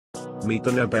Meet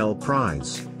the Nobel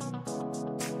Prize.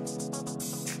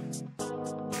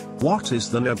 What is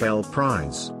the Nobel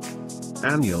Prize?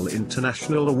 Annual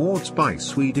international awards by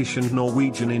Swedish and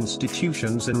Norwegian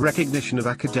institutions in recognition of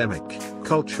academic,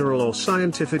 cultural or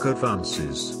scientific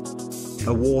advances.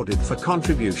 Awarded for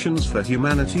contributions for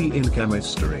humanity in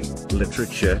chemistry,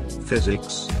 literature,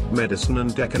 physics, medicine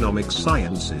and economic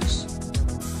sciences.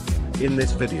 In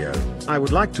this video, I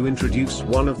would like to introduce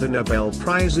one of the Nobel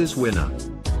Prizes winner.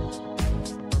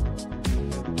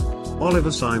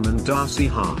 Oliver Simon Darcy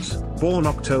Hart, born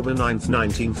October 9,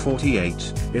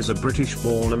 1948, is a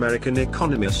British-born American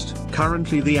economist,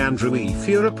 currently the Andrew E.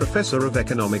 Fuhrer Professor of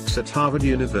Economics at Harvard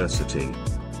University.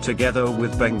 Together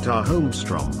with Bengt R.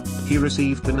 Holmstrom, he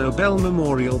received the Nobel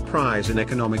Memorial Prize in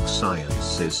Economic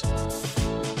Sciences.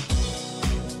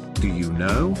 Do you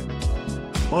know?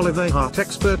 Oliver Hart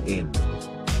expert in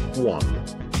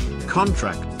 1.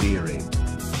 Contract theory.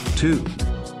 2.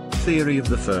 Theory of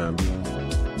the firm.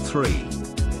 3.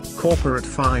 Corporate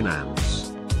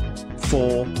finance.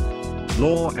 4.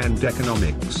 Law and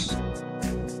economics.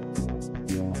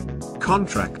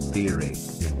 Contract theory.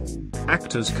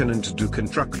 Actors can and do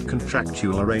construct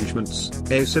contractual arrangements,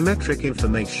 asymmetric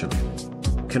information,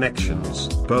 connections,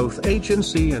 both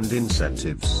agency and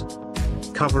incentives.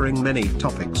 Covering many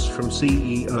topics from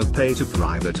CEO pay to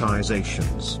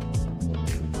privatizations.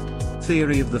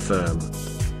 Theory of the firm.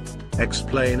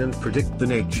 Explain and predict the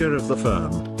nature of the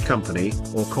firm, company,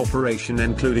 or corporation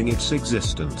including its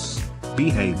existence,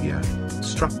 behavior,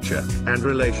 structure, and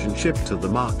relationship to the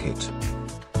market.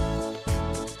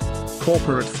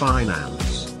 Corporate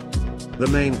finance. The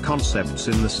main concepts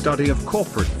in the study of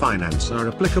corporate finance are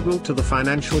applicable to the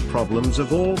financial problems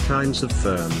of all kinds of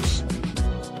firms.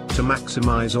 To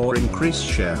maximize or increase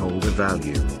shareholder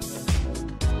value.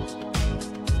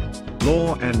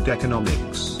 Law and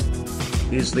economics.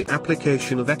 Is the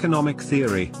application of economic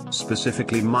theory,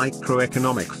 specifically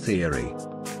microeconomic theory,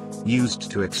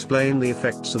 used to explain the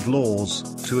effects of laws,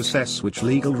 to assess which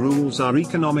legal rules are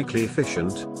economically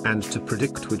efficient, and to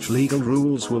predict which legal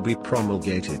rules will be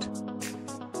promulgated.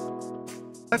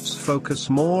 Let's focus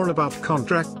more about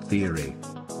contract theory.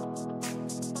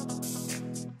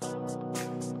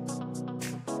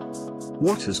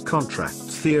 What is contract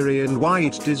theory and why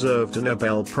it deserved a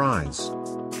Nobel Prize?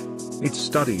 It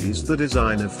studies the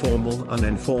design of formal and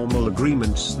informal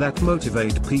agreements that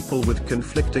motivate people with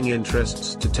conflicting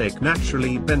interests to take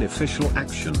naturally beneficial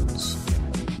actions.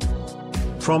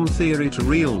 From theory to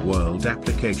real-world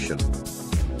application.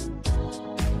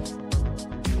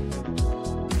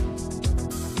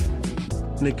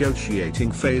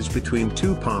 Negotiating phase between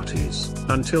two parties,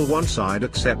 until one side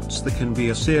accepts there can be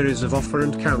a series of offer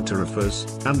and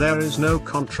counter-offers, and there is no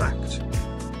contract.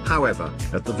 However,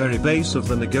 at the very base of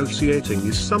the negotiating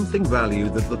is something value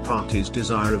that the parties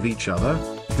desire of each other.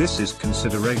 This is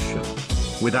consideration.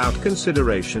 Without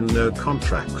consideration, no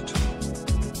contract.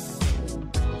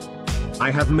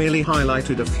 I have merely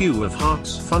highlighted a few of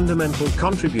Hart's fundamental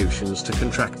contributions to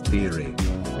contract theory.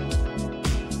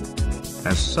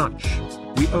 As such,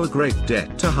 we owe a great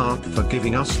debt to Hart for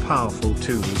giving us powerful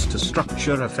tools to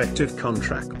structure effective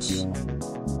contracts.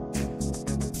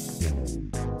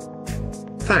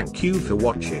 Thank you for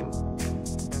watching.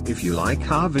 If you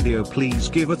like our video, please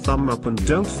give a thumb up and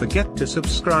don't forget to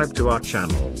subscribe to our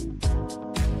channel.